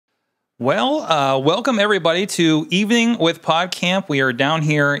Welcome everybody to Evening with Podcamp. We are down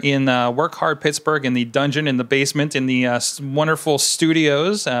here in Work Hard Pittsburgh in the dungeon in the basement in the wonderful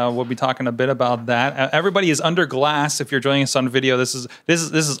studios. We'll be talking a bit about that. Everybody is under glass. If you're joining us on video, this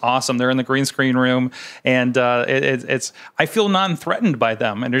is awesome. They're in the green screen room, and it's I feel non-threatened by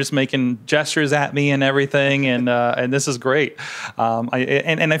them, and they're just making gestures at me and everything, and this is great.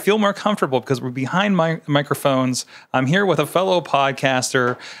 I feel more comfortable because we're behind microphones. I'm here with a fellow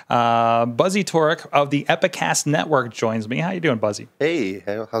podcaster. Buzzy Torek of the Epicast network joins me. How you doing, Buzzy? Hey,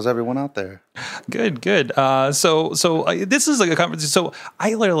 how's everyone out there? Good. So this is like a conference. So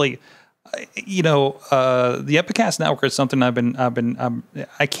I literally, the Epicast network is something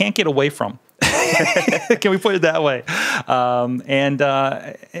I can't get away from. Can we put it that way? And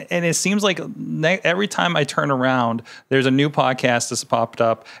it seems like every time I turn around, there's a new podcast that's popped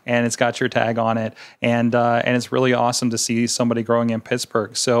up, and it's got your tag on it, and it's really awesome to see somebody growing in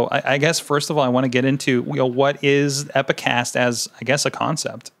Pittsburgh. So I guess first of all, I want to get into what is Epicast as I guess a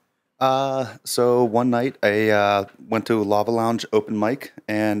concept. So one night I went to a Lava Lounge open mic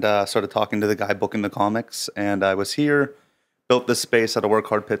and started talking to the guy booking the comics, and I was here, built this space at a Work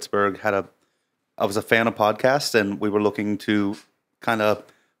Hard Pittsburgh, I was a fan of podcasts, and we were looking to kind of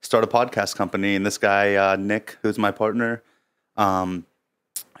start a podcast company. And this guy, Nick, who's my partner,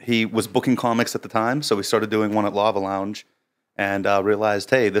 he was booking comics at the time. So we started doing one at Lava Lounge and realized,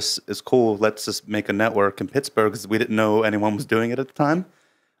 hey, this is cool. Let's just make a network in Pittsburgh because we didn't know anyone was doing it at the time.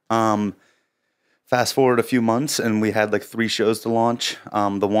 Fast forward a few months, and we had like 3 shows to launch.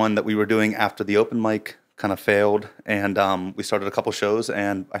 The one that we were doing after the open mic kind of failed, and we started a couple shows,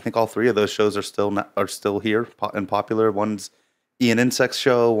 and I think all 3 of those shows are still here and popular. One's Ian Insect's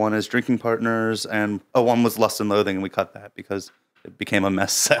show, one is Drinking Partners, and one was Lust and Loathing, and we cut that because it became a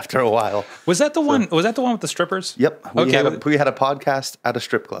mess after a while. Was that the one? Was that the one with the strippers? Yep. We had a podcast at a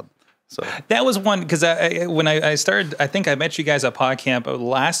strip club. So that was one because when I started, I think I met you guys at Podcamp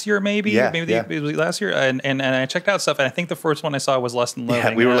last year, maybe it was last year, and I checked out stuff, and I think the first one I saw was Lust and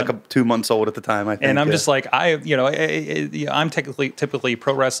Loathing. Yeah, we were like 2 months old at the time, I think. And I'm just like, I'm typically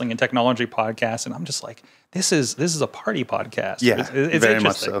pro wrestling and technology podcast, and I'm just like, this is a party podcast. Yeah, it's very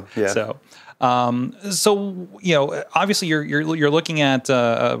much so. Yeah. So obviously you're looking at.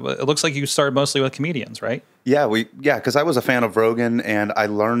 It looks like you started mostly with comedians, right? Yeah, because I was a fan of Rogan, and I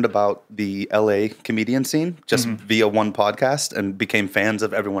learned about the LA comedian scene just via one podcast, and became fans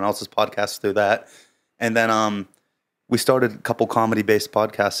of everyone else's podcasts through that. And then we started a couple comedy-based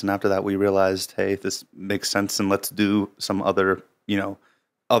podcasts, and after that we realized, hey, this makes sense, and let's do some other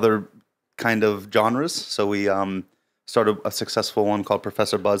kind of genres. So we started a successful one called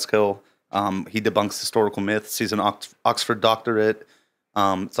Professor Buzzkill. He debunks historical myths. He's an Oxford doctorate.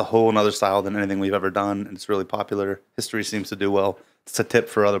 It's a whole another style than anything we've ever done, and it's really popular. History seems to do well. It's a tip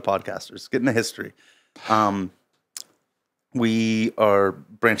for other podcasters. Get into history. We are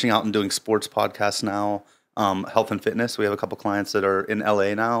branching out and doing sports podcasts now, health and fitness. We have a couple clients that are in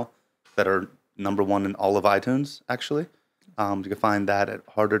LA now that are #1 in all of iTunes, actually. You can find that at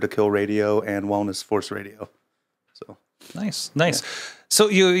Harder to Kill Radio and Wellness Force Radio. So nice. Yeah. So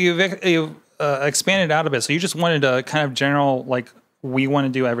you've expanded out a bit. So you just wanted a kind of general, like, we want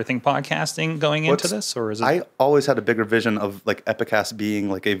to do everything podcasting going into this, or is it? I always had a bigger vision of like Epicast being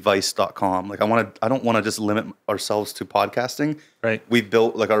like a Vice.com. Like I don't want to just limit ourselves to podcasting. Right. We've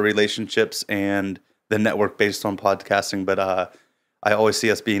built like our relationships and the network based on podcasting, but I always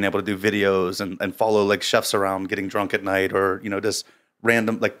see us being able to do videos and follow like chefs around getting drunk at night, or just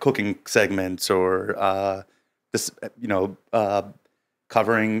random like cooking segments, or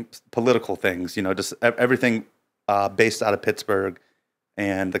covering political things. Just everything based out of Pittsburgh.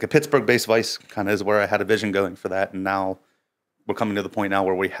 And like a Pittsburgh-based Vice kind of is where I had a vision going for that. And now we're coming to the point now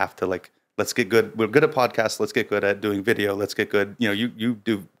where we have to let's get good. We're good at podcasts. Let's get good at doing video. Let's get good. You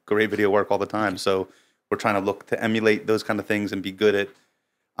do great video work all the time. So we're trying to look to emulate those kind of things and be good at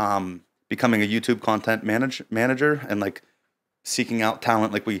becoming a YouTube content manager and like seeking out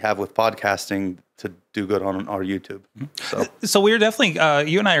talent like we have with podcasting to do good on our YouTube. So we're definitely,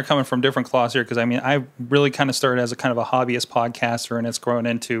 you and I are coming from different cloths here, because I really kind of started as a kind of a hobbyist podcaster, and it's grown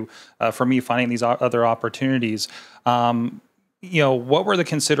into, for me, finding these other opportunities. What were the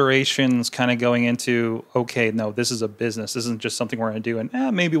considerations kind of going into, okay, no, this is a business. This isn't just something we're going to do,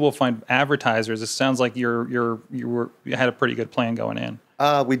 and maybe we'll find advertisers. It sounds like you had a pretty good plan going in.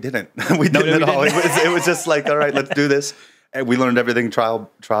 We didn't. We didn't at all. It was just like, all right, let's do this. And we learned everything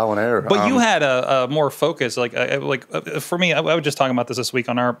trial and error. But you had a more focus, for me. I was just talking about this week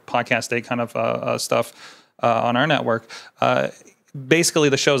on our podcast day kind of stuff on our network. basically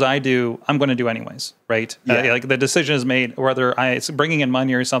the shows I do, I'm going to do anyways, right? Yeah. Like the decision is made, whether it's bringing in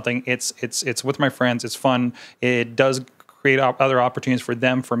money or something. It's with my friends. It's fun. It does create other opportunities for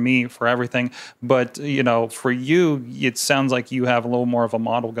them, for me, for everything. But for you, it sounds like you have a little more of a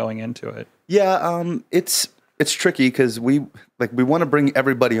model going into it. Yeah, it's tricky because we want to bring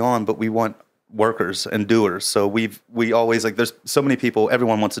everybody on, but we want workers and doers. So we always there's so many people.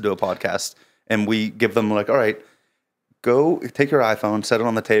 Everyone wants to do a podcast, and we give them all right. Go take your iPhone, set it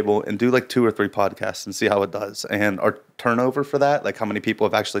on the table, and do 2 or 3 podcasts and see how it does. And our turnover for that, how many people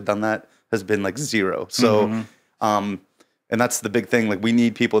have actually done that, has been 0. So, and that's the big thing. We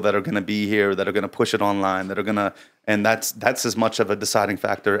need people that are going to be here, that are going to push it online, that are going to, and that's as much of a deciding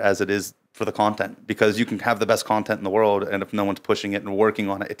factor as it is for the content, because you can have the best content in the world, and if no one's pushing it and working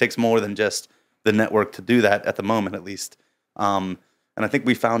on it, it takes more than just the network to do that at the moment, at least. And I think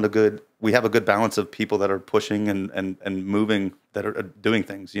we have a good balance of people that are pushing and moving, that are doing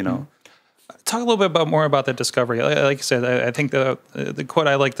things, Talk a little bit more about the discovery. Like you said, I think the quote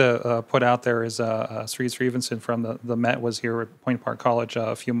I like to put out there is Sri Srivenson from the Met was here at Point Park College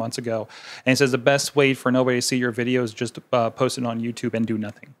a few months ago, and he says the best way for nobody to see your videos is just post it on YouTube and do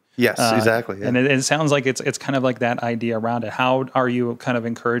nothing. Yes, exactly. Yeah. And it sounds like it's kind of like that idea around it. How are you kind of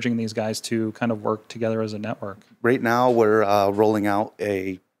encouraging these guys to kind of work together as a network? Right now, we're rolling out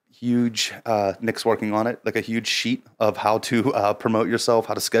a huge, Nick's working on it, a huge sheet of how to promote yourself,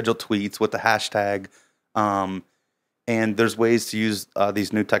 how to schedule tweets with the hashtag. And there's ways to use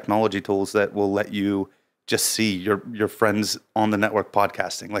these new technology tools that will let you just see your friends on the network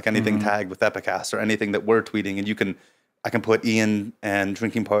podcasting, anything tagged with Epicast or anything that we're tweeting. And I can put Ian and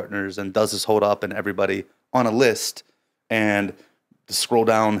Drinking Partners and Does This Hold Up and everybody on a list and scroll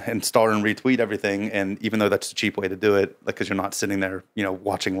down and start and retweet everything. And even though that's a cheap way to do it, because you're not sitting there,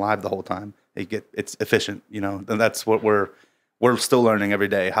 watching live the whole time, it's efficient, and that's what we're still learning every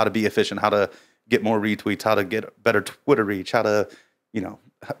day, how to be efficient, how to get more retweets, how to get better Twitter reach, how to,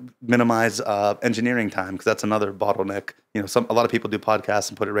 minimize engineering time, because that's another bottleneck. A lot of people do podcasts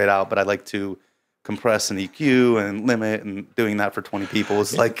and put it right out, but I like to compress and EQ and limit, and doing that for 20 people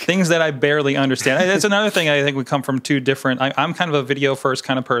is things that I barely understand. That's another thing. I think we come from two different. I'm kind of a video first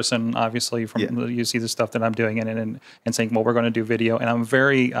kind of person, obviously. You see the stuff that I'm doing and saying, well, we're going to do video, and I'm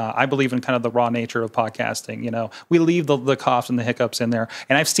very. I believe in kind of the raw nature of podcasting. We leave the coughs and the hiccups in there.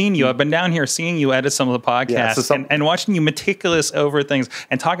 And I've seen you. I've been down here seeing you edit some of the podcasts and watching you meticulous over things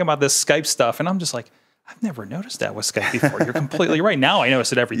and talking about this Skype stuff, and I'm just like, I've never noticed that with Skype before. You're completely right. Now I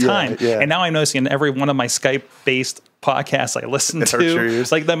notice it every time. Yeah. And now I'm noticing in every one of my Skype-based podcasts I listen to,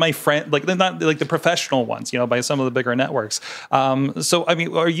 that my friend, they're not the professional ones, by some of the bigger networks. So, I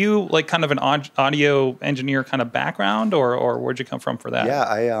mean, are you kind of an audio engineer kind of background, or where'd you come from for that? Yeah,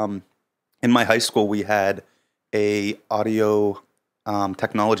 I in my high school, we had a audio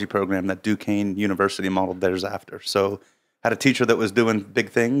technology program that Duquesne University modeled theirs after. So had a teacher that was doing big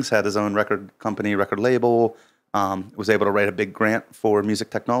things, had his own record company, record label, was able to write a big grant for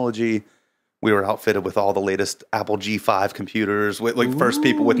music technology. We were outfitted with all the latest Apple G5 computers, with first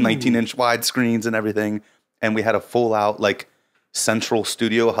people with 19-inch wide screens and everything. And we had a full-out central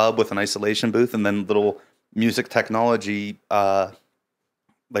studio hub with an isolation booth, and then little music technology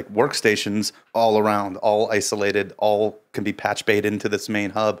workstations all around, all isolated, all can be patch bayed into this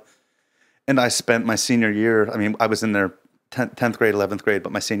main hub. And I spent my senior year, I was in there 10th grade, 11th grade,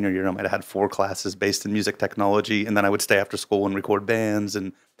 but my senior year I might have had 4 classes based in music technology, and then I would stay after school and record bands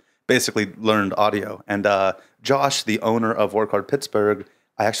and basically learned audio. And Josh, the owner of Work Hard Pittsburgh,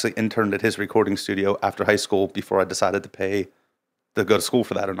 I actually interned at his recording studio after high school before I decided to go to school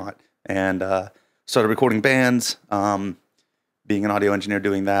for that or not. And started recording bands, being an audio engineer,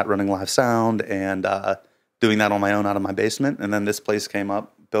 doing that, running live sound, and doing that on my own out of my basement. And then this place came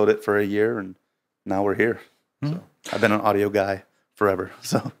up, built it for a year, and now we're here. So I've been an audio guy forever.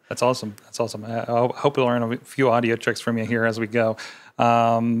 So that's awesome. I hope we'll learn a few audio tricks from you here as we go.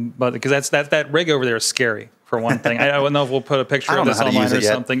 But because that rig over there is scary, for one thing. I don't know if we'll put a picture of this online or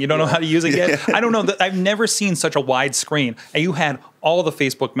something. You don't know how to use it yet? I don't know. I've never seen such a wide screen. And you had all the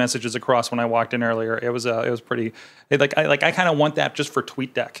Facebook messages across when I walked in earlier. It was pretty. I kind of want that just for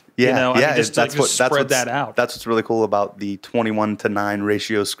TweetDeck. Just spread that out. That's what's really cool about the 21:9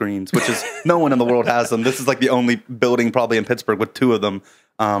 ratio screens, which is no one in the world has them. This is the only building probably in Pittsburgh with 2 of them.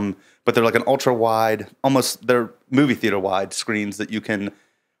 But they're an ultra wide, almost they're movie theater wide screens that you can.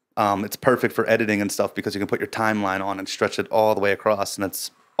 It's perfect for editing and stuff because you can put your timeline on and stretch it all the way across, and it's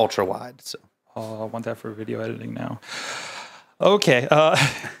ultra wide. So, I want that for video editing now. Okay,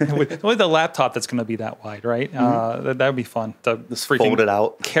 with the laptop that's going to be that wide, right? That would be fun to Just fold it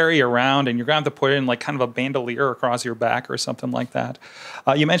out, carry around, and you're going to have to put it in like kind of a bandolier across your back or something like that.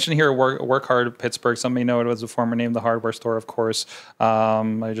 You mentioned here work hard Pittsburgh. Some may know it was a former name of the hardware store, of course.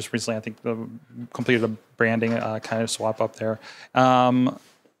 I just recently, I think, completed a branding kind of swap up there.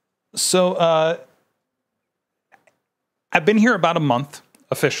 So I've been here about a month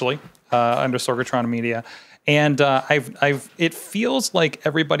officially under Sorgatron Media. And it feels like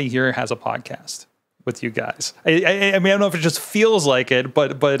everybody here has a podcast with you guys. I mean, I don't know if it just feels like it,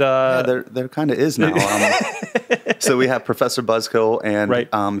 but yeah, there kind of is now. So we have Professor Buzzkill, and right.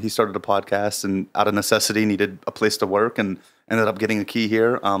 He started a podcast, and out of necessity needed a place to work, and ended up getting a key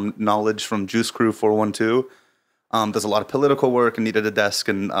here. Knowledge from Juice Crew 412 does a lot of political work and needed a desk,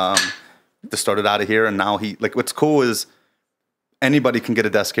 and just started out of here. And now what's cool is, anybody can get a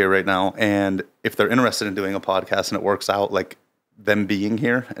desk here right now, and if they're interested in doing a podcast and it works out, like them being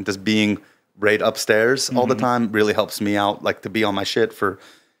here and just being right upstairs all the time really helps me out, like to be on my shit for,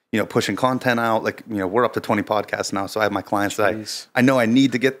 pushing content out. Like, we're up to 20 podcasts now, so I have my clients that I know I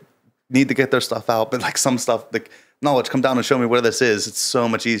need to get their stuff out, but like some stuff, like Knowledge, come down and show me where this is. It's so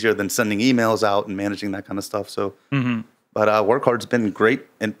much easier than sending emails out and managing that kind of stuff. So, but Work Hard's been great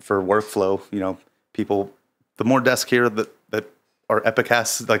for workflow. People, the more desks here that our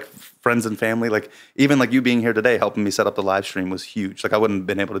Epicast, like friends and family, like even like you being here today, helping me set up the live stream was huge. Like I wouldn't have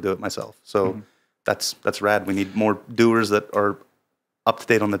been able to do it myself. So that's rad. We need more doers that are up to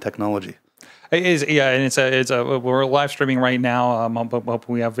date on the technology. It is, yeah, and we're live streaming right now. But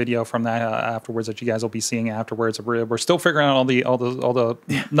we have video from that afterwards that you guys will be seeing afterwards. We're still figuring out all the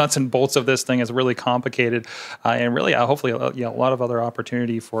nuts and bolts of this thing. Is really complicated, and really, hopefully, a lot of other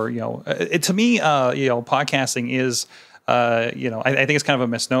opportunity for to me, podcasting is. I think it's kind of a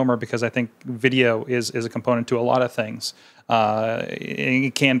misnomer, because I think video is a component to a lot of things.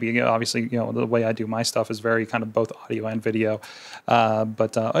 It can be, obviously, the way I do my stuff is very kind of both audio and video.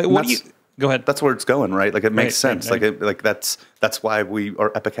 What do you? Go ahead. That's where it's going, right? Like it makes sense. Right. Like that's why we are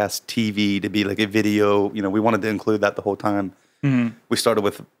Epicast TV, to be like a video. We wanted to include that the whole time. We started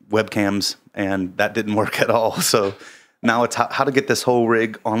with webcams, and that didn't work at all. So. Now it's how to get this whole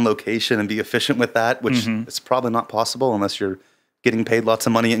rig on location and be efficient with that, which is probably not possible unless you're getting paid lots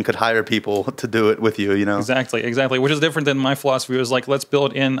of money and could hire people to do it with you, Exactly. Which is different than my philosophy. It was like, let's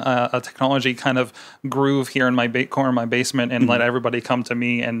build in a technology kind of groove here in my corner of my basement and let everybody come to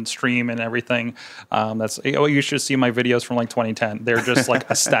me and stream and everything. You should see my videos from like 2010. They're just like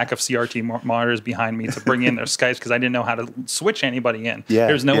a stack of CRT monitors behind me to bring in their Skypes, because I didn't know how to switch anybody in. Yeah,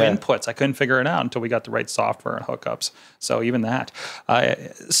 There's no inputs. I couldn't figure it out until we got the right software and hookups. So even that.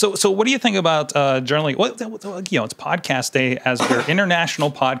 So what do you think about generally? It's Podcast Day as their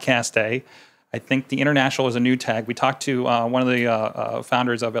International Podcast Day. I think the international is a new tag. We talked to one of the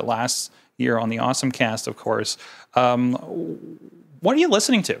founders of it last year on the Awesome Cast, of course. What are you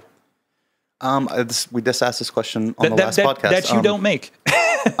listening to? We just asked this question on the last podcast. That you don't make.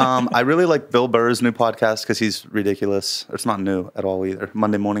 I really like Bill Burr's new podcast because he's ridiculous. It's not new at all either.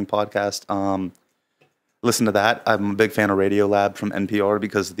 Monday Morning Podcast. Listen to that. I'm a big fan of Radio Lab from NPR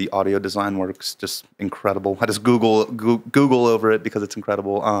because the audio design works just incredible. I just Google over it because it's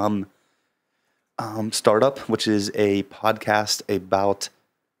incredible. Startup, which is a podcast about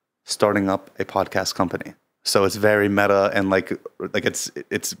starting up a podcast company. So it's very meta, and like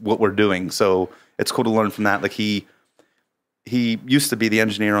it's what we're doing. So it's cool to learn from that. Like he used to be the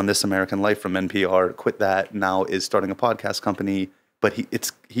engineer on This American Life from NPR, quit that, now is starting a podcast company. But he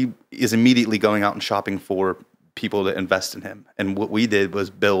is immediately going out and shopping for people to invest in him. And what we did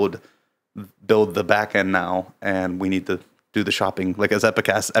was build the back end now, and we need to do the shopping. Like as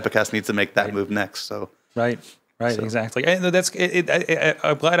Epicast needs to make that move next. So right, exactly. And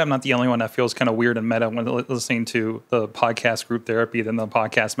I'm glad I'm not the only one that feels kind of weird and meta when listening to the podcast Group Therapy than the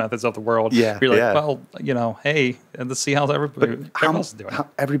podcast Methods of the World. Yeah, you're like, well, hey, let's see how everybody else is doing.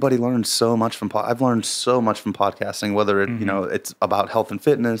 Everybody learns so much from. I've learned so much from podcasting, whether it it's about health and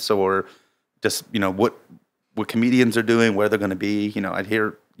fitness or just what comedians are doing, where they're going to be. I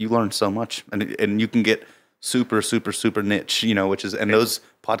hear you learn so much, and you can get super niche. Which is, and those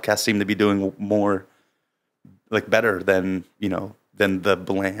podcasts seem to be doing more. Like better than the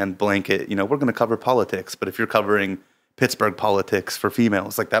bland blanket. We're going to cover politics, but if you're covering Pittsburgh politics for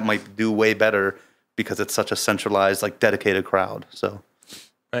females, like that might do way better because it's such a centralized, like dedicated crowd. So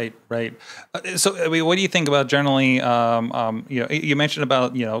Right, right. So, I mean, what do you think about generally? You mentioned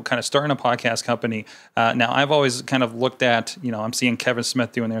about kind of starting a podcast company. Now, I've always kind of looked at I'm seeing Kevin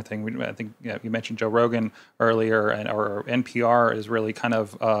Smith doing their thing. I think you mentioned Joe Rogan earlier, or NPR is really kind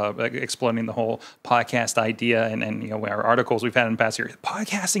of exploding the whole podcast idea. And our articles we've had in the past year,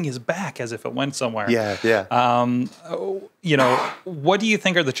 podcasting is back as if it went somewhere. Yeah, yeah. What do you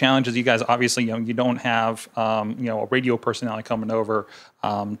think are the challenges? You guys obviously you don't have a radio personality coming over.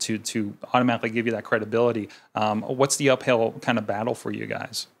 To automatically give you that credibility. What's the uphill kind of battle for you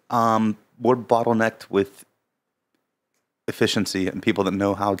guys? We're bottlenecked with efficiency and people that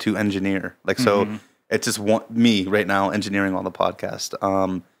know how to engineer. So it's just me right now engineering on the podcast.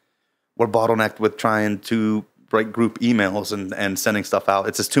 We're bottlenecked with trying to write group emails and sending stuff out.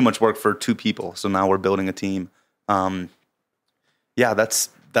 It's just too much work for 2 people. So now we're building a team. That's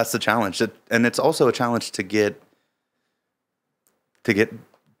the challenge. And it's also a challenge to get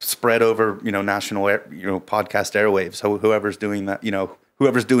spread over, national, podcast airwaves. So whoever's doing that,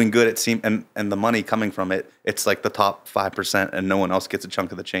 whoever's doing good, it seems, and the money coming from it, it's like the top 5%, and no one else gets a chunk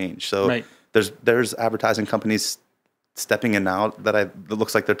of the change. So right. there's advertising companies stepping in now that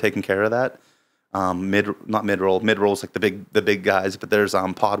looks like they're taking care of that. Mid-roll's like the big guys, but there's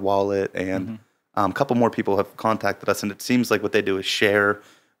Pod Wallet and a couple more people have contacted us, and it seems like what they do is share.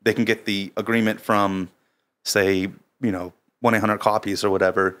 They can get the agreement from, say, 1-800 copies or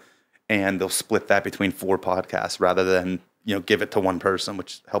whatever, and they'll split that between 4 podcasts rather than give it to one person,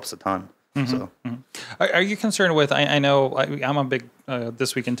 which helps a ton. So, Are you concerned with? I know I'm a big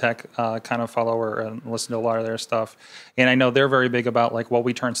This Week in Tech kind of follower and listen to a lot of their stuff, and I know they're very big about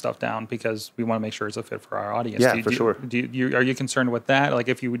we turn stuff down because we want to make sure it's a fit for our audience. Yeah, for sure. Are you concerned with that? Like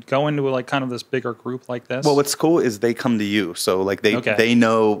if you would go into kind of this bigger group like this? Well, what's cool is they come to you, so they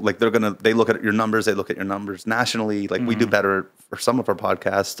know they look at your numbers, they look at your numbers nationally. We do better for some of our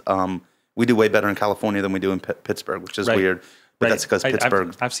podcasts. We do way better in California than we do in Pittsburgh, which is weird. But that's because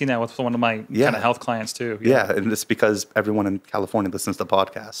Pittsburgh. I've seen that with one of my kind of health clients too. Yeah, and it's because everyone in California listens to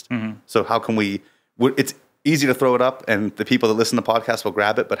podcasts. So how can we? It's easy to throw it up, and the people that listen to podcasts will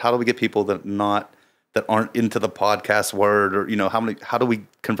grab it. But how do we get people that aren't into the podcast word, or how do we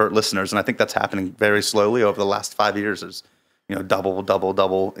convert listeners? And I think that's happening very slowly over the last 5 years. Is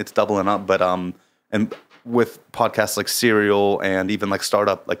double. It's doubling up, but and with podcasts like Serial and even like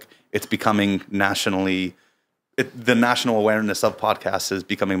Startup, it's becoming nationally. The national awareness of podcasts is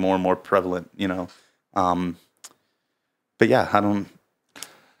becoming more and more prevalent, But yeah,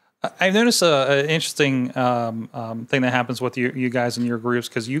 I've noticed an interesting thing that happens with you guys and your groups,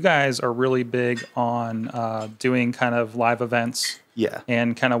 because you guys are really big on doing kind of live events. Yeah.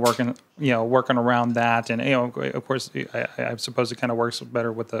 And kind of working around that. And, of course, I suppose it kind of works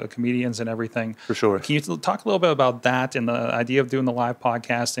better with the comedians and everything. For sure. Can you talk a little bit about that and the idea of doing the live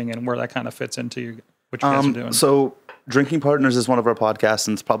podcasting and where that kind of fits into what you guys are doing? So Drinking Partners is one of our podcasts,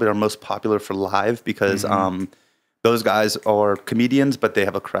 and it's probably our most popular for live because those guys are comedians, but they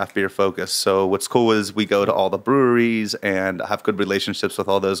have a craft beer focus. So what's cool is we go to all the breweries and have good relationships with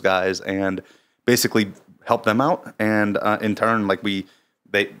all those guys and basically help them out. And in turn,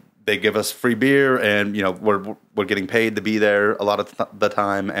 they give us free beer, and we're getting paid to be there a lot of the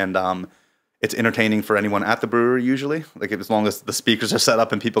time. And it's entertaining for anyone at the brewery usually. As long as the speakers are set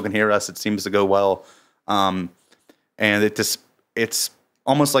up and people can hear us, it seems to go well. And it's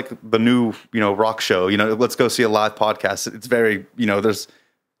almost like the new, rock show, let's go see a live podcast. It's very, there's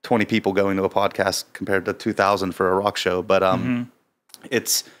 20 people going to a podcast compared to 2,000 for a rock show. But,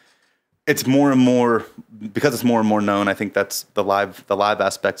 it's more and more, because it's more and more known. I think that's the live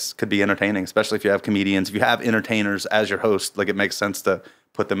aspects could be entertaining, especially if you have comedians, if you have entertainers as your host, it makes sense to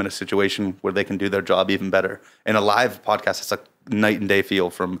put them in a situation where they can do their job even better. In a live podcast, it's a night and day feel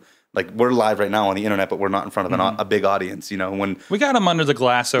from, we're live right now on the internet, but we're not in front of a big audience. When we got them under the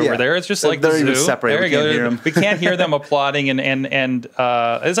glass over there, it's just like they're the zoo. Even separated. There we can't hear them. We can't hear them applauding, and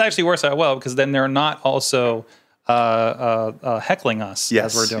it's actually works out well because then they're not also heckling us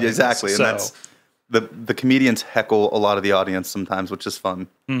as we're doing. Exactly, this. And that's the comedians heckle a lot of the audience sometimes, which is fun.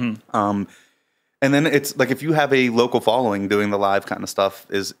 And then it's if you have a local following, doing the live kind of stuff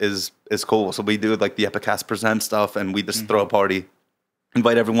is cool. So we do the Epicast present stuff, and we just throw a party.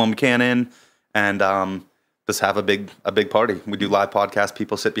 Invite everyone we can in, and just have a big party. We do live podcasts.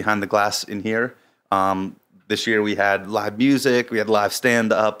 People sit behind the glass in here. This year we had live music. We had live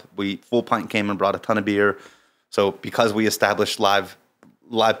stand up. Full Pint came and brought a ton of beer. So because we established live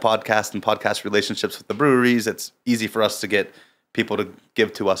podcast and podcast relationships with the breweries, it's easy for us to get people to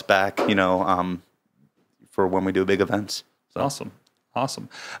give to us back. For when we do big events. So. Awesome.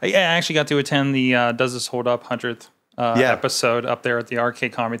 I actually got to attend the Does This Hold Up 100th episode up there at the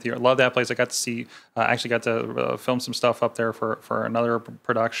Arcade Comedy Theater. Love that place. I got to see, actually got to film some stuff up there for another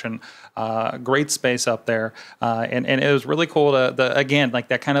production. Great space up there. And it was really cool to again, like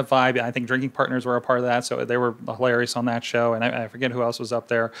that kind of vibe. I think Drinking Partners were a part of that. So they were hilarious on that show. And I forget who else was up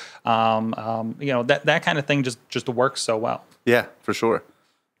there. That kind of thing just works so well. Yeah, for sure.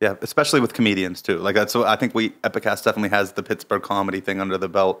 Yeah, especially with comedians too. Like that's, I think Epicast definitely has the Pittsburgh comedy thing under the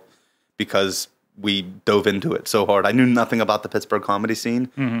belt because we dove into it so hard. I knew nothing about the Pittsburgh comedy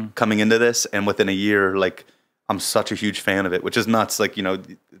scene coming into this, and within a year, like I'm such a huge fan of it, which is nuts. Like,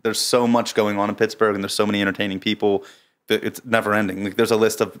 there's so much going on in Pittsburgh, and there's so many entertaining people that it's never ending. Like, there's a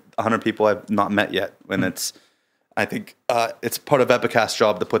list of 100 people I've not met yet, and I think it's part of Epicast's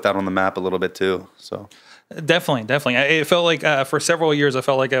job to put that on the map a little bit too. So. Definitely. It felt like for several years, I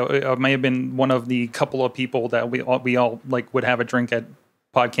felt like I may have been one of the couple of people that we all like would have a drink at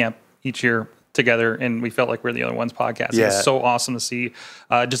Podcamp each year together, and we felt like we're the other ones podcasting. Yeah. It's so awesome to see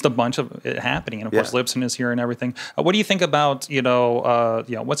just a bunch of it happening, and of course Libsyn is here and everything. What do you think about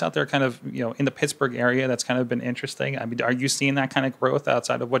what's out there kind of in the Pittsburgh area that's kind of been interesting? I mean, are you seeing that kind of growth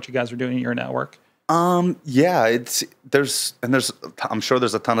outside of what you guys are doing in your network? Yeah, I'm sure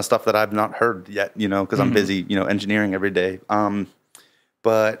there's a ton of stuff that I've not heard yet, because I'm busy, engineering every day.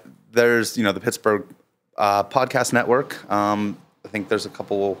 But there's, the Pittsburgh Podcast Network. I think there's a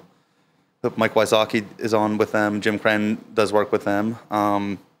couple. Mike Wysocki is on with them. Jim Crenn does work with them.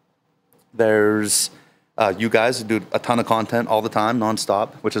 There's you guys who do a ton of content all the time,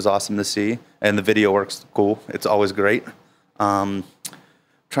 nonstop, which is awesome to see. And the video works cool. It's always great. Trying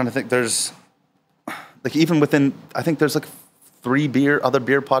to think, there's like even within, I think there's like 3 other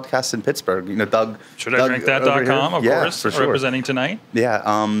beer podcasts in Pittsburgh. Doug. Should I drink that.com, of course, for sure. Representing tonight.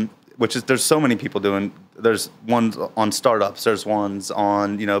 Yeah. There's so many people doing. There's ones on startups. There's ones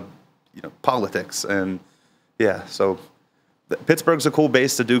on politics, and so Pittsburgh's a cool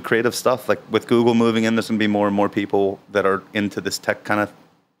base to do creative stuff. Like with Google moving in, there's gonna be more and more people that are into this tech kind of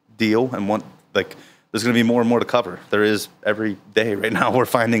deal, and there's gonna be more and more to cover. There is every day right now. We're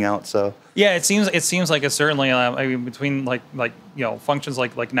finding out. So yeah, it seems like it's certainly between functions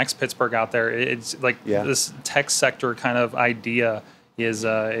like Next Pittsburgh out there. It's like this tech sector kind of idea is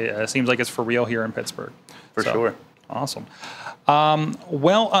it seems like it's for real here in Pittsburgh. For sure. Awesome. On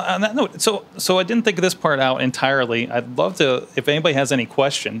that note, so I didn't think of this part out entirely. I'd love to, if anybody has any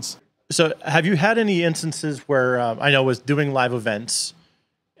questions. So have you had any instances where, I know with doing live events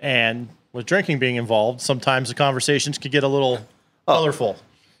and with drinking being involved, sometimes the conversations could get a little colorful.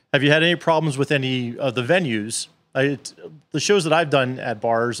 Have you had any problems with any of the venues? The shows that I've done at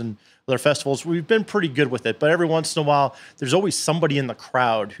bars and other festivals, we've been pretty good with it, but every once in a while, there's always somebody in the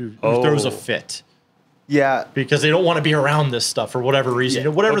crowd who throws a fit. Yeah. Because they don't want to be around this stuff for whatever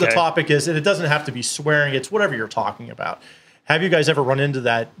reason. Whatever the topic is, and it doesn't have to be swearing, it's whatever you're talking about. Have you guys ever run into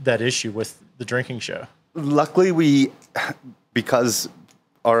that issue with the drinking show? Luckily, because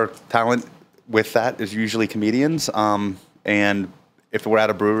our talent with that is usually comedians, and if we're at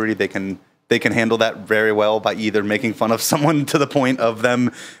a brewery, they can handle that very well by either making fun of someone to the point of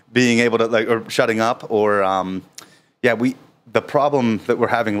them being able to or shutting up, or the problem that we're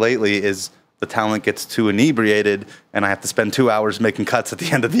having lately is the talent gets too inebriated, and I have to spend 2 hours making cuts at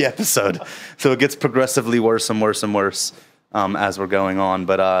the end of the episode. So it gets progressively worse and worse and worse as we're going on.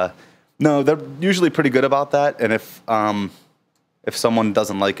 But no, they're usually pretty good about that. And if someone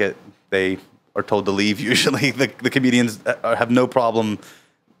doesn't like it, they are told to leave. Usually, the comedians have no problem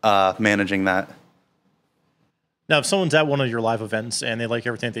managing that. Now, if someone's at one of your live events and they like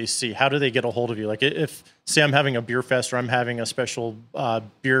everything they see, how do they get a hold of you? Like, if say I'm having a beer fest or I'm having a special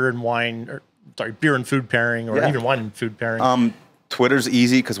beer and food pairing, or even wine and food pairing. Twitter's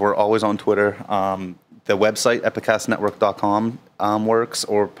easy because we're always on Twitter. The website epicastnetwork.com works,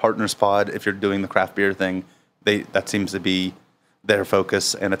 or Partners Pod if you're doing the craft beer thing. That seems to be their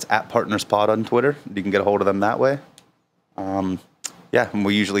focus, and it's at Partners Pod on Twitter. You can get a hold of them that way. And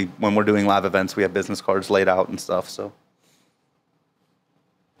we usually, when we're doing live events, we have business cards laid out and stuff. So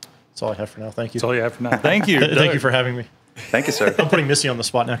that's all I have for now. Thank you. That's all you have for now. Thank you. Thank you for having me. Thank you, sir. I'm putting Missy on the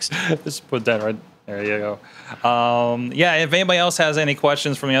spot next. Just put that right there. You go. If anybody else has any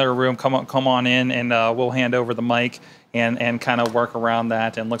questions from the other room, come on in, and we'll hand over the mic and kind of work around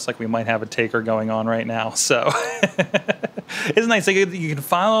that. And looks like we might have a taker going on right now. So it's nice. You can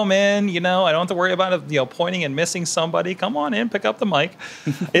follow them in. I don't have to worry about pointing and missing somebody. Come on in, pick up the mic.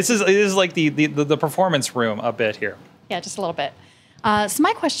 It is like the performance room a bit here. Yeah, just a little bit. So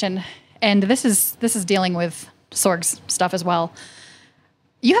my question, and this is dealing with Sorg's stuff as well.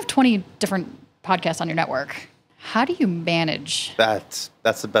 You have 20 different podcasts on your network. How do you manage? That's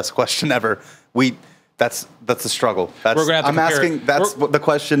the best question ever. that's the struggle. That's, We're gonna have to I'm compare- asking. That's what the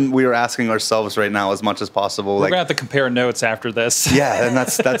question we are asking ourselves right now, as much as possible. We're gonna have to compare notes after this. Yeah, and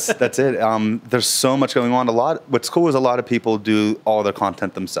that's it. There's so much going on. What's cool is a lot of people do all their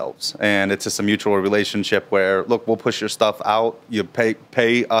content themselves, and it's just a mutual relationship where, look, we'll push your stuff out. You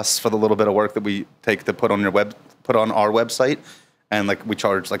pay us for the little bit of work that we take to put on our website, and like we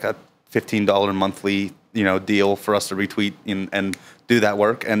charge like a $15 monthly deal for us to retweet and do that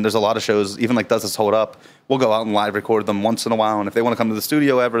work. And there's a lot of shows, even like Does This Hold Up, we'll go out and live record them once in a while, and if they want to come to the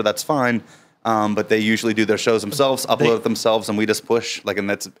studio ever, that's fine. But they usually do their shows themselves, upload it themselves, and we just push. Like,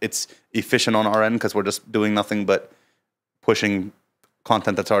 and it's efficient on our end because we're just doing nothing but pushing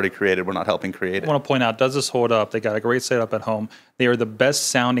content that's already created. We're not helping create it. I want to point out, Does This Hold Up? They got a great setup at home. They are the best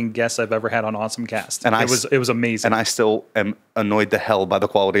sounding guests I've ever had on Awesome Cast. And it was amazing. And I still am annoyed to hell by the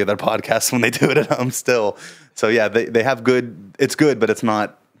quality of their podcast when they do it at home still. So yeah, they have good. It's good, but it's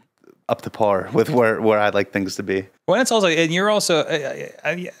not up to par with where I'd like things to be. Well, it's also, and you're also,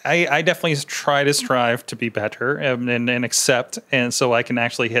 I definitely try to strive to be better and accept, and so I can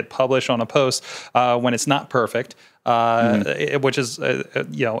actually hit publish on a post when it's not perfect. Which is,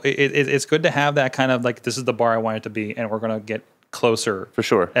 it's good to have that kind of like, this is the bar I want it to be, and we're going to get closer for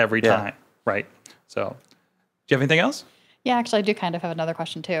sure every time, right? So, do you have anything else? Yeah, actually, I do kind of have another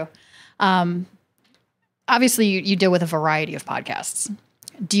question too. Obviously, you deal with a variety of podcasts.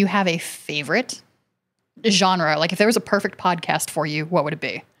 Do you have a favorite genre? Like, if there was a perfect podcast for you, what would it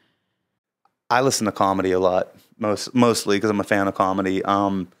be? I listen to comedy a lot, mostly because I'm a fan of comedy.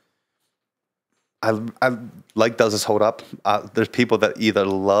 I like Does This Hold Up? There's people that either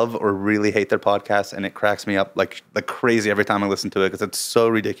love or really hate their podcast, and it cracks me up like crazy every time I listen to it because it's so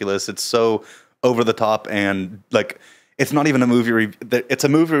ridiculous. It's so over the top, and like it's not even a movie. It's a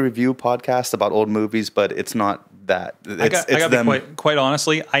movie review podcast about old movies, but it's not that. I got to be quite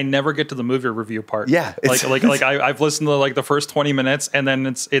honestly, I never get to the movie review part. Yeah, I've listened to like the first 20 minutes, and then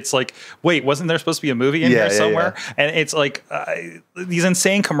it's like, wait, wasn't there supposed to be a movie in here somewhere? Yeah. And it's like these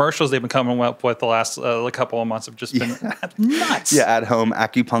insane commercials they've been coming up with the last couple of months have just been nuts. Yeah, at home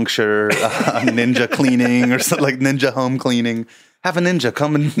acupuncture, ninja cleaning, or something like ninja home cleaning. Have a ninja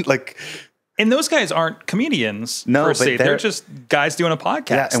come and like. And those guys aren't comedians, per se. They're just guys doing a podcast.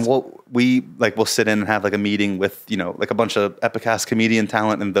 Yeah, and we'll sit in and have like a meeting with like a bunch of Epicast comedian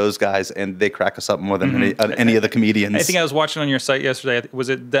talent and those guys, and they crack us up more than any of the comedians. I think I was watching on your site yesterday. Was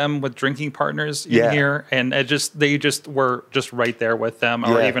it them with drinking partners in here? And they just were just right there with them,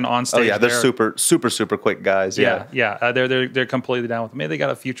 or even on stage. Oh yeah, they're super quick guys. Yeah. They're completely down with them. Maybe they got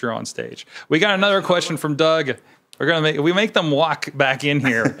a future on stage. We got another question from Doug. We make them walk back in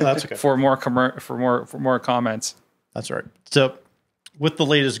here That's okay. for more comments. That's all right. So, with the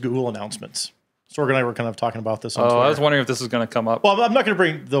latest Google announcements, Sorg and I were kind of talking about this on Twitter. I was wondering if this is going to come up. Well, I'm not going to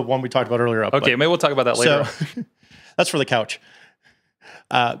bring the one we talked about earlier up. Okay, maybe we'll talk about that later. So, that's for the couch.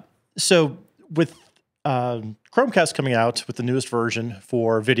 So, with Chromecast coming out with the newest version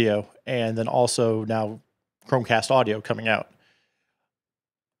for video, and then also now Chromecast audio coming out,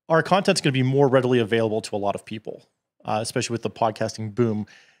 our content's going to be more readily available to a lot of people, especially with the podcasting boom.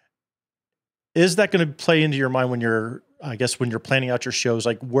 Is that going to play into your mind when you're planning out your shows,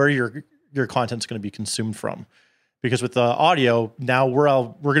 like where your content's going to be consumed from? Because with the audio, now we're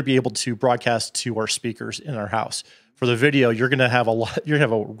going to be able to broadcast to our speakers in our house. For the video, you're going to have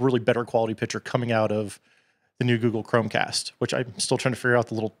a really better quality picture coming out of the new Google Chromecast, which I'm still trying to figure out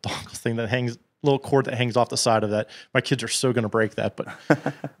the little dongle thing that little cord that hangs off the side of that. My kids are so going to break that, but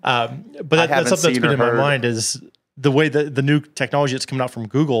that's something that's been in my mind is the way that the new technology that's coming out from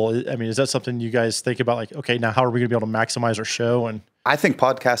Google. I mean, is that something you guys think about? Like, okay, now how are we going to be able to maximize our show? And I think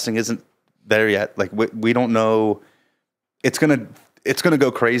podcasting isn't there yet. Like we don't know. It's gonna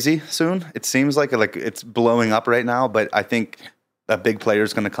go crazy soon. It seems like it's blowing up right now, but I think a big player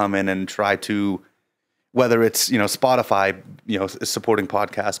is going to come in and try to. Whether it's Spotify is supporting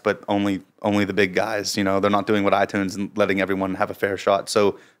podcasts, but only the big guys. They're not doing what iTunes and letting everyone have a fair shot.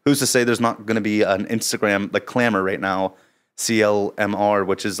 So who's to say there's not going to be an Instagram like Clamor right now, CLMR,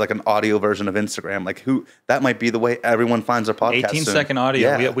 which is like an audio version of Instagram. Like that might be the way everyone finds their podcast. 18-second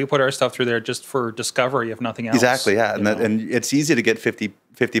audio. Yeah. We put our stuff through there just for discovery, if nothing else. Exactly. Yeah, and it's easy to get 50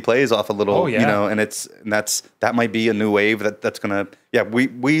 plays off a little. Oh, yeah. And that might be a new wave that's gonna. Yeah,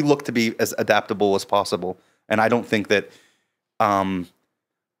 we look to be as adaptable as possible, and I don't think that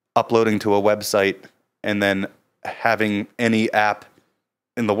uploading to a website and then having any app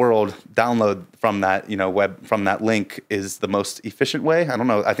in the world download from that from that link is the most efficient way. I don't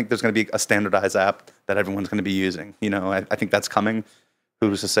know. I think there's going to be a standardized app that everyone's going to be using. I think that's coming.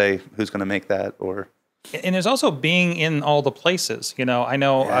 Who's to say who's going to make that or And there's also being in all the places. You know, I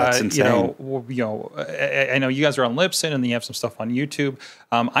know, I know you guys are on Libsyn and then you have some stuff on YouTube.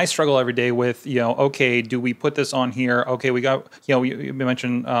 I struggle every day with, okay, do we put this on here? Okay, we got, you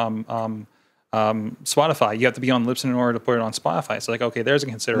mentioned Spotify. You have to be on Libsyn in order to put it on Spotify. It's like, okay, there's a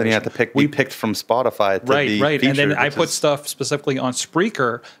consideration. Then you have to pick. We picked from Spotify to be right. featured, And then I put stuff specifically on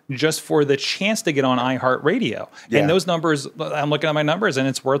Spreaker just for the chance to get on iHeartRadio. Yeah. And those numbers, I'm looking at my numbers, and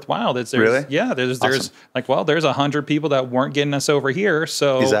it's worthwhile. Really? Yeah. There's Awesome. like, well, there's 100 people that weren't getting us over here.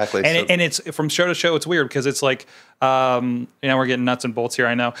 So Exactly. And it's from show to show. It's weird because it's like, we're getting nuts and bolts here,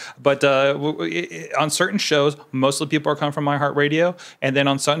 I know. But on certain shows, most of the people are coming from iHeartRadio, and then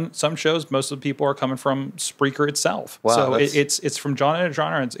on some shows, most of the people are coming from Spreaker itself. Wow, so it's from genre to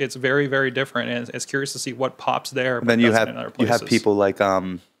genre. It's very, very different, and it's curious to see what pops there. And then you have people like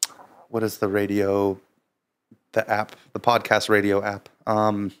what is the radio, the app, the podcast radio app?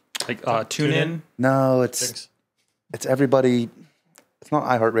 Like TuneIn. No, it's everybody. It's not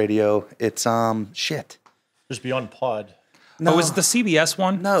iHeartRadio. It's shit. Just Beyond Pod. No. Oh, is it the CBS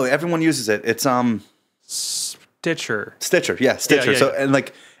one? No, everyone uses it. It's Stitcher. Yeah, Stitcher. Yeah. So and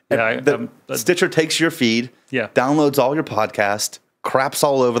like Stitcher takes your feed, downloads all your podcast, craps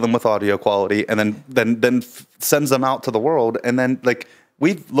all over them with audio quality, and then sends them out to the world. And then like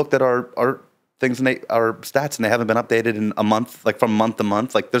we've looked at our things and our stats, and they haven't been updated in a month, like from month to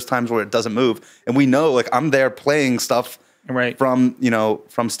month. Like there's times where it doesn't move, and we know like I'm there playing stuff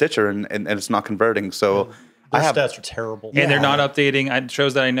from Stitcher, and it's not converting. So. Their stats are terrible. And they're not updating.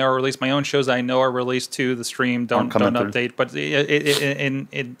 Shows that I know are released. My own shows that I know are released to the stream don't update. But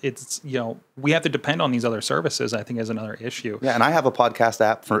it's we have to depend on these other services. I think is another issue. Yeah, and I have a podcast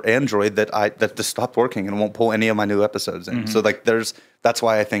app for Android that just stopped working and won't pull any of my new episodes in. So like that's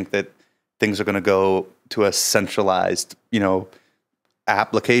why I think that things are going to go to a centralized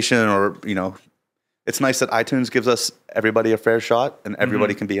application or It's nice that iTunes gives us everybody a fair shot, and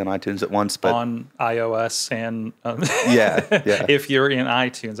everybody can be on iTunes at once. But on iOS and yeah, if you're in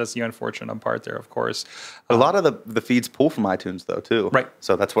iTunes, that's the unfortunate part there, of course. A lot of the feeds pull from iTunes though too. Right.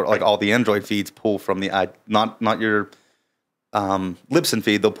 So that's what all the Android feeds pull from the not your Libsyn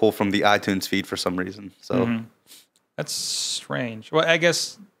feed. They'll pull from the iTunes feed for some reason. So that's strange. Well, I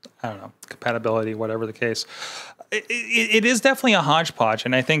guess I don't know, compatibility, whatever the case. It is definitely a hodgepodge,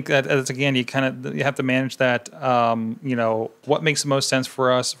 and I think that again, you have to manage that. What makes the most sense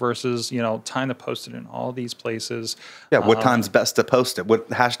for us versus time to post it in all these places. Yeah, what time's best to post it? What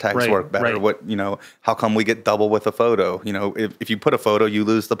hashtags work better? Right. What how come we get double with a photo? If you put a photo, you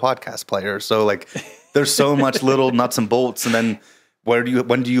lose the podcast player. So like, there's so much little nuts and bolts, and then.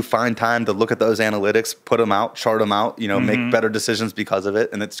 When do you find time to look at those analytics, put them out, chart them out, make better decisions because of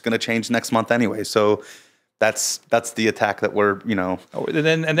it, and it's going to change next month anyway. So that's the attack that we're and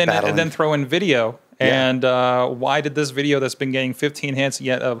then throw in video. And why did this video that's been getting 15 hits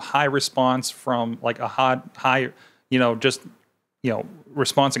yet of high response from like a high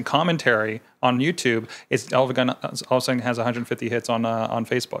response and commentary on YouTube, it's all of a sudden has 150 hits on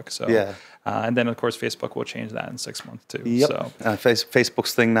Facebook. So and then of course Facebook will change that in 6 months too. Yep. So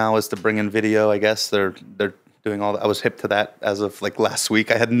Facebook's thing now is to bring in video. I guess they're doing all that. I was hip to that as of like last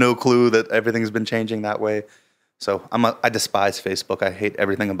week. I had no clue that everything's been changing that way. So I despise Facebook. I hate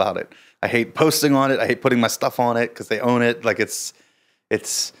everything about it. I hate posting on it. I hate putting my stuff on it because they own it. Like it's.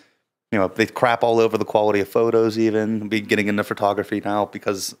 They crap all over the quality of photos even. Be getting into photography now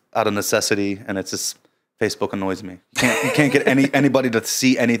because out of necessity, and it's just Facebook annoys me. You can't get anybody to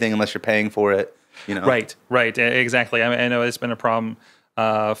see anything unless you're paying for it. Right, exactly. I know it's been a problem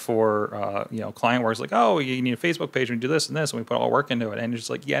for client work. It's like, oh, you need a Facebook page and do this and this, and we put all work into it, and it's just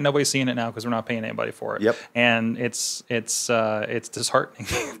like, nobody's seeing it now because we're not paying anybody for it. Yep. And it's disheartening,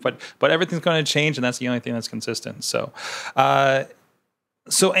 but everything's going to change, and that's the only thing that's consistent. So.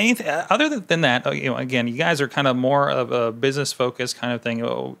 So anything other than that, again, you guys are kind of more of a business focused kind of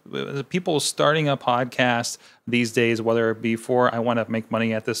thing. People starting a podcast these days, whether it be for I want to make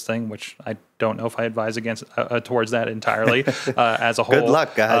money at this thing, which I don't know if I advise against towards that entirely as a whole. Good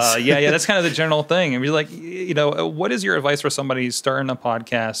luck, guys. That's kind of the general thing. And be like, what is your advice for somebody starting a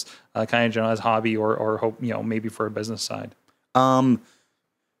podcast, kind of as a hobby or hope maybe for a business side?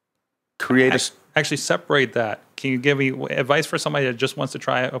 Actually, separate that. Can you give me advice for somebody that just wants to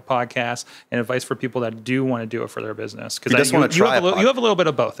try a podcast and advice for people that do want to do it for their business? Because you have a little bit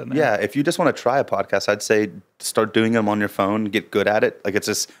of both in there. Yeah, if you just want to try a podcast, I'd say start doing them on your phone, get good at it. Like it's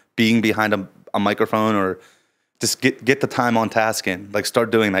just being behind a microphone or just get the time on task in. Like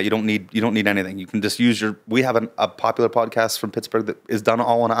start doing that. You don't need anything. You can just use we have a popular podcast from Pittsburgh that is done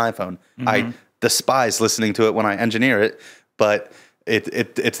all on an iPhone. I despise listening to it when I engineer it, but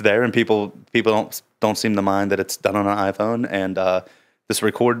it's there, and people don't seem to mind that it's done on an iPhone, and just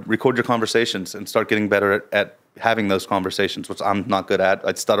record your conversations and start getting better at having those conversations, which I'm not good at.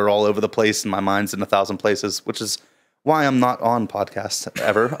 I stutter all over the place, and my mind's in 1,000 places, which is why I'm not on podcasts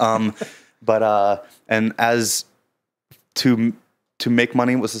ever. And as to make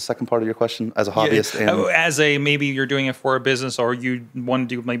money was the second part of your question, as a hobbyist. Yeah. And as a, maybe you're doing it for a business, or you want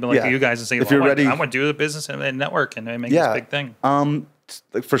to do maybe like you guys and say, if you're ready, I want to do the business and network and make this big thing.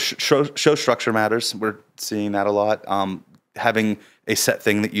 Like for show structure matters. We're seeing that a lot. Having a set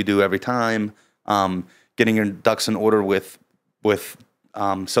thing that you do every time, getting your ducks in order with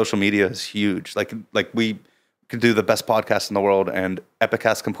social media is huge. Like we could do the best podcast in the world, and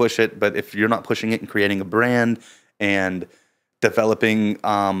Epicast can push it, but if you're not pushing it and creating a brand and developing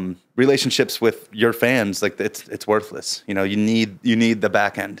relationships with your fans, like it's worthless. You need the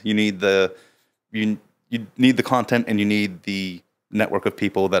back end. You need the content, and you need the network of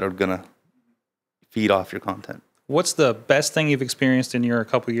people that are gonna feed off your content. What's the best thing you've experienced in your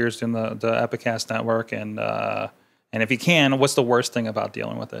couple of years in the Epicast network, and if you can, what's the worst thing about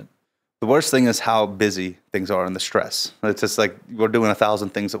dealing with it? The worst thing is how busy things are and the stress. It's just like we're doing 1,000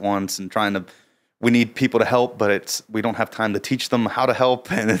 things at once and we need people to help, but we don't have time to teach them how to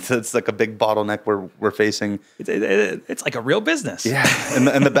help, and it's like a big bottleneck we're facing. It's like a real business. Yeah,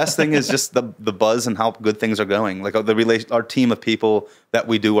 and the best thing is just the buzz and how good things are going. Like our team of people that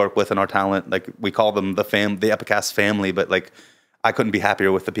we do work with and our talent, like we call them the Epicast family, but like I couldn't be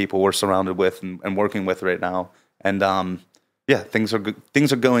happier with the people we're surrounded with and working with right now. And things are good.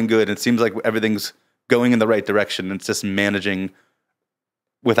 Things are going good. It seems like everything's going in the right direction. It's just managing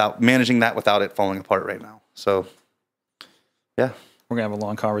that without it falling apart right now. So, yeah. We're going to have a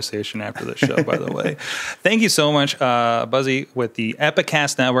long conversation after the show, by the way. Thank you so much, Buzzy, with the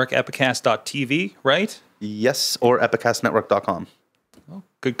Epicast Network, epicast.tv, right? Yes, or epicastnetwork.com. Oh,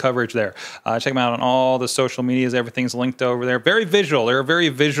 good coverage there. Check them out on all the social medias. Everything's linked over there. Very visual. They're a very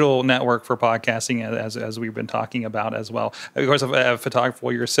visual network for podcasting, as we've been talking about as well. Of course, a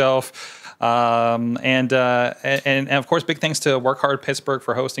photographer yourself. And of course, big thanks to Work Hard Pittsburgh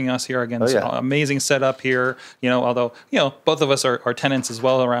for hosting us here again. Amazing setup here. Although both of us are tenants as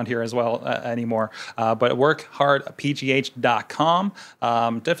well around here as well anymore. But workhardpgh.com.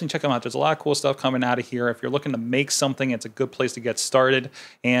 Definitely check them out. There's a lot of cool stuff coming out of here. If you're looking to make something, it's a good place to get started.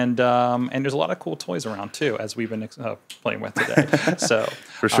 And there's a lot of cool toys around too, as we've been playing with today. So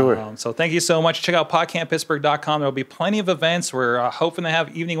for sure. So thank you so much. Check out podcamppittsburgh.com. There'll be plenty of events. We're hoping to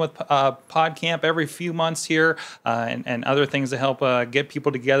have Evening with Podcamp every few months here, and other things to help get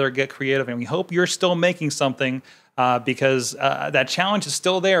people together, get creative. And we hope you're still making something, because that challenge is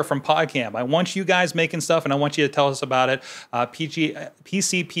still there from Podcamp. I want you guys making stuff, and I want you to tell us about it.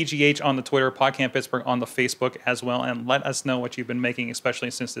 PCPGH on the Twitter, Podcamp Pittsburgh on the Facebook as well, and let us know what you've been making,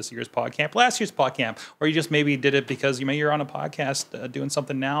 especially since this year's Podcamp, last year's Podcamp, or you just maybe did it because you're on a podcast doing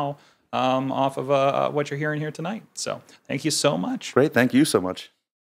something now off of what you're hearing here tonight. So thank you so much. Great. Thank you so much.